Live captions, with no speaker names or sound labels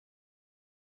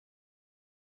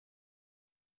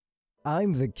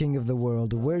I'm the king of the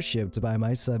world, worshipped by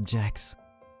my subjects.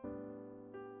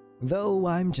 Though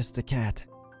I'm just a cat.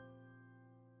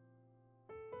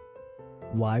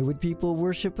 Why would people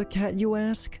worship a cat, you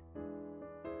ask?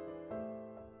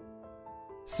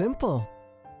 Simple.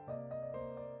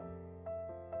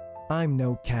 I'm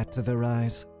no cat to their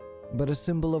eyes, but a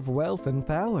symbol of wealth and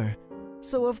power,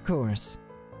 so of course.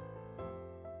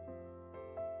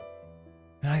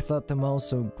 I thought them all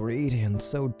so greedy and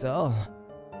so dull.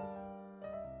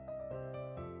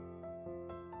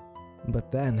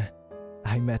 But then,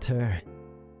 I met her.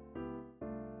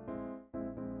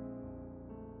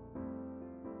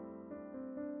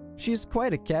 She's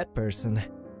quite a cat person.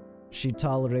 She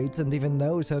tolerates and even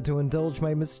knows how to indulge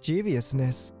my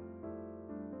mischievousness.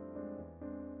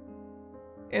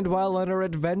 And while on her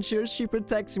adventures, she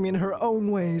protects me in her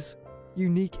own ways,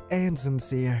 unique and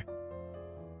sincere.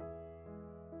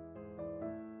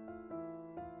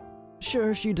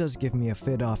 Sure, she does give me a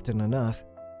fit often enough,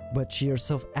 but she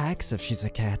herself acts as if she's a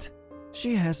cat.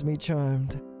 She has me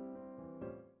charmed.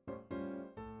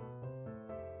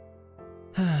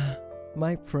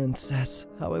 My princess,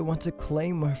 how I want to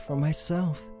claim her for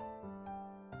myself.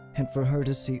 And for her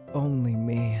to see only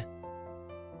me.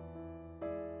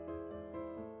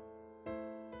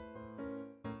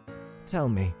 Tell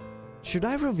me, should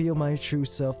I reveal my true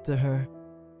self to her?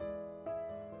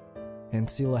 And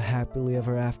seal a happily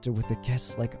ever after with a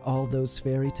kiss like all those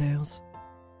fairy tales?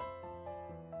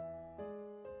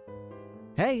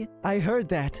 Hey, I heard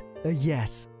that! A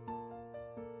yes.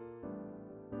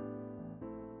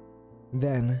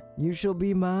 Then you shall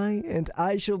be my and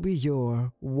I shall be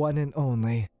your one and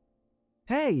only.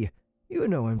 Hey, you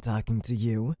know I'm talking to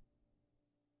you.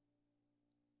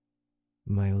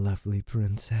 My lovely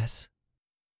princess.